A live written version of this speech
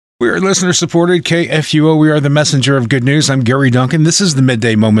We are listener-supported KFUO. We are the messenger of good news. I'm Gary Duncan. This is the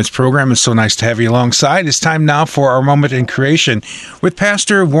Midday Moments program. It's so nice to have you alongside. It's time now for our moment in creation with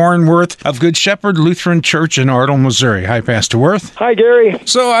Pastor Warren Woerth of Good Shepherd Lutheran Church in Ardle, Missouri. Hi, Pastor Woerth. Hi, Gary.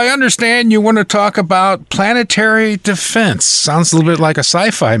 So I understand you want to talk about Planetary Defense. Sounds a little bit like a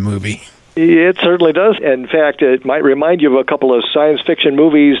sci-fi movie. It certainly does. In fact, it might remind you of a couple of science fiction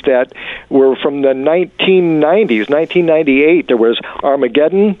movies that were from the 1990s. 1998, there was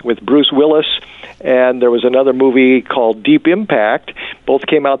Armageddon with Bruce Willis, and there was another movie called Deep Impact. Both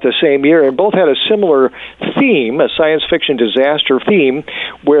came out the same year, and both had a similar theme, a science fiction disaster theme,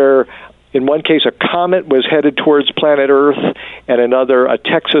 where in one case a comet was headed towards planet Earth, and another a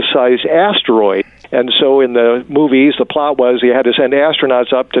Texas-sized asteroid. And so in the movies, the plot was you had to send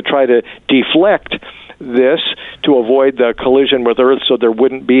astronauts up to try to deflect this to avoid the collision with Earth so there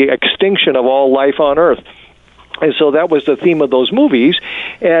wouldn't be extinction of all life on Earth. And so that was the theme of those movies.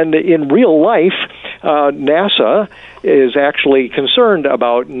 And in real life, NASA is actually concerned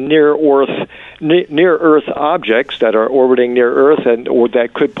about near-Earth objects that are orbiting near Earth or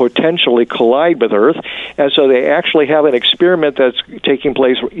that could potentially collide with Earth. And so they actually have an experiment that's taking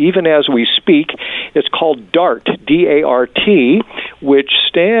place even as we speak. It's called DART, D-A-R-T, which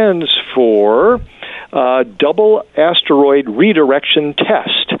stands for Double Asteroid Redirection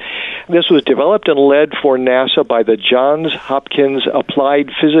Test. This was developed and led for NASA by the Johns Hopkins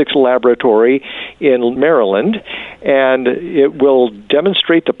Applied Physics Laboratory in Maryland, and it will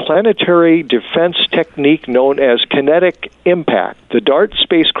demonstrate the planetary defense technique known as kinetic impact. The DART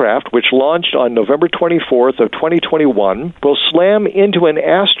spacecraft, which launched on November 24th of 2021, will slam into an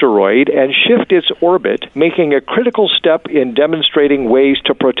asteroid and shift its orbit, making a critical step in demonstrating ways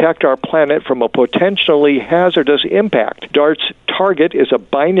to protect our planet from a potentially hazardous impact. DART's target is a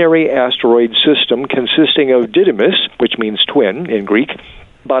binary asteroid system consisting of Didymus, which means twin in Greek,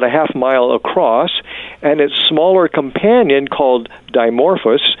 about a half mile across, and its smaller companion called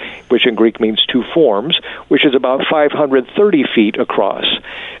Dimorphos, which in Greek means two forms, which is about 530 feet across.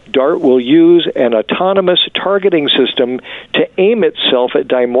 DART will use an autonomous targeting system to aim itself at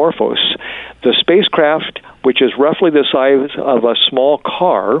Dimorphos. The spacecraft, which is roughly the size of a small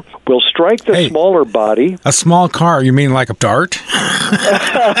car, will strike the smaller body. A small car? You mean like a dart?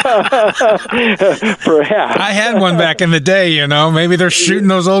 Perhaps. I had one back in the day, you know. Maybe they're shooting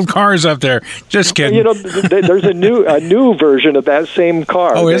those old cars up there. Just kidding. You know, there's a new version of that same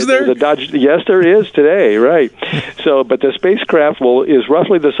car. Oh, is there? Yes, there is today, right. But the spacecraft is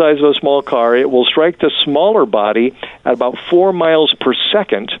roughly the size of a small car. It will strike the smaller body at about 4 miles per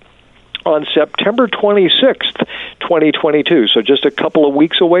second on September 26th, 2022, so just a couple of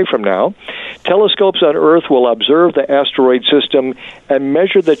weeks away from now. Telescopes on Earth will observe the asteroid system and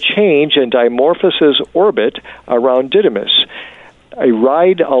measure the change in Dimorphos' orbit around Didymus. A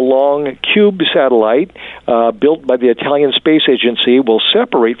ride-along cube satellite built by the Italian Space Agency will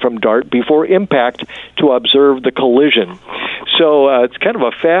separate from DART before impact to observe the collision. So it's kind of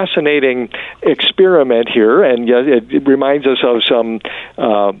a fascinating experiment here, and it reminds us of some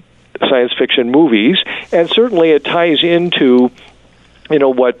science fiction movies, and certainly it ties into,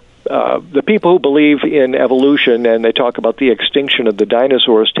 what the people who believe in evolution, and they talk about the extinction of the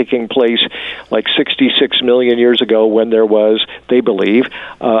dinosaurs taking place like 66 million years ago when there was, they believe,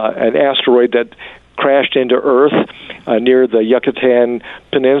 an asteroid that crashed into Earth near the Yucatan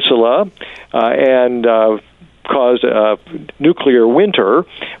Peninsula and caused a nuclear winter,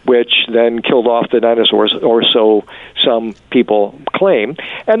 which then killed off the dinosaurs, or so some people claim.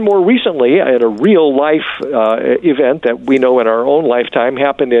 And more recently, in a real-life event that we know in our own lifetime,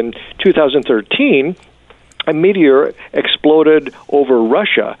 happened in 2013, a meteor exploded over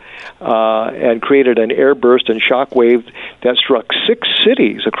Russia and created an airburst and shockwave that struck 6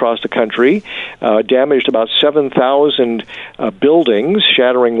 cities across the country, damaged about 7,000 buildings,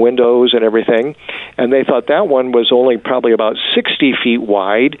 shattering windows and everything. And they thought that one was only probably about 60 feet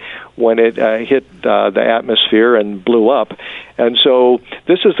wide when it hit the atmosphere and blew up. And so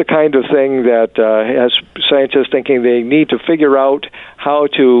this is the kind of thing that has scientists thinking they need to figure out how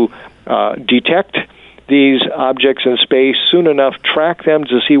to detect these objects in space soon enough, track them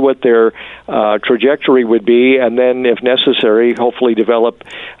to see what their trajectory would be, and then, if necessary, hopefully develop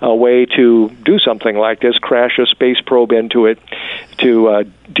a way to do something like this, crash a space probe into it to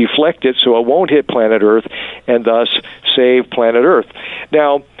deflect it so it won't hit planet Earth and thus save planet Earth.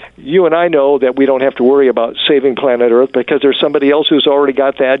 Now, you and I know that we don't have to worry about saving planet Earth because there's somebody else who's already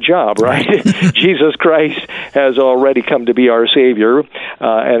got that job, right? Jesus Christ has already come to be our Savior,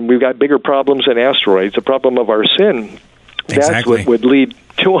 and we've got bigger problems than asteroids. The problem of our sin That's what would lead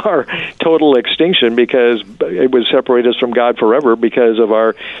to our total extinction, because it would separate us from God forever. Because of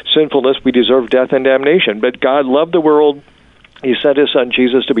our sinfulness, we deserve death and damnation. But God loved the world. He sent His Son,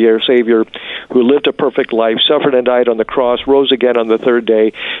 Jesus, to be our Savior, who lived a perfect life, suffered and died on the cross, rose again on the third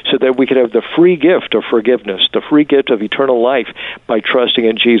day, so that we could have the free gift of forgiveness, the free gift of eternal life by trusting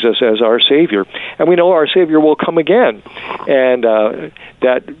in Jesus as our Savior. And we know our Savior will come again. And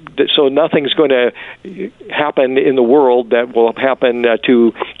so nothing's going to happen in the world that will happen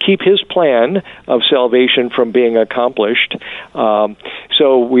to keep His plan of salvation from being accomplished.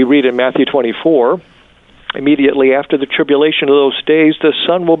 So we read in Matthew 24, immediately after the tribulation of those days, the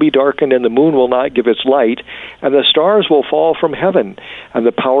sun will be darkened, and the moon will not give its light, and the stars will fall from heaven, and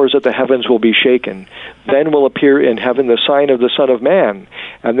the powers of the heavens will be shaken. Then will appear in heaven the sign of the Son of Man,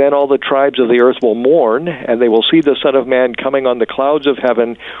 and then all the tribes of the earth will mourn, and they will see the Son of Man coming on the clouds of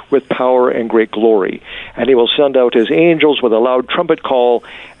heaven with power and great glory. And He will send out His angels with a loud trumpet call,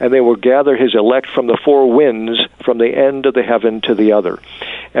 and they will gather His elect from the four winds, from the end of the heaven to the other.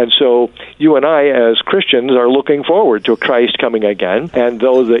 And so you and I, as Christians, are looking forward to Christ coming again. And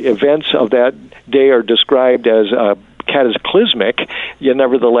though the events of that day are described as cataclysmic, yet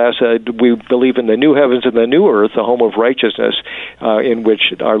nevertheless we believe in the new heavens and the new earth, the home of righteousness, in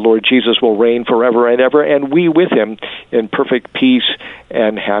which our Lord Jesus will reign forever and ever, and we with Him in perfect peace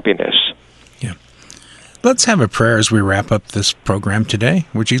and happiness. Yeah. Let's have a prayer as we wrap up this program today.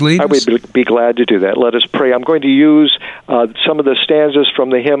 Would you lead us? I would be glad to do that. Let us pray. I'm going to use some of the stanzas from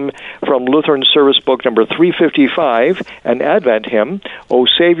the hymn from Lutheran Service Book number 355, an Advent hymn, O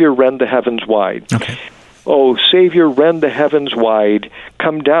Savior, rend the heavens wide. Okay. O Savior, rend the heavens wide,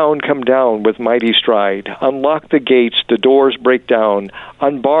 come down with mighty stride. Unlock the gates, the doors break down,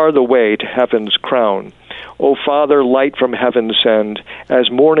 unbar the way to heaven's crown. O Father, light from heaven send,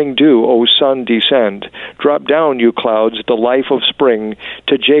 as morning dew, O Son, descend. Drop down, you clouds, the life of spring,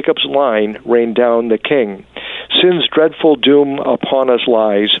 to Jacob's line rain down the King. Sin's dreadful doom upon us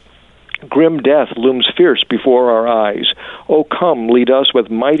lies, grim death looms fierce before our eyes. O come, lead us with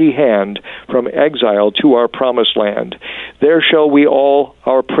mighty hand from exile to our promised land. There shall we all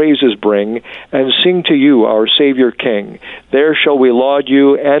our praises bring and sing to you, our Savior King. There shall we laud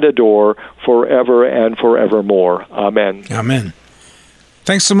you and adore forever and forevermore. Amen. Amen.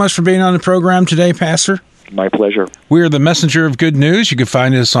 Thanks so much for being on the program today, Pastor. My pleasure. We are the Messenger of Good News. You can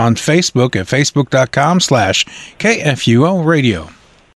find us on Facebook at facebook.com/KFUO Radio.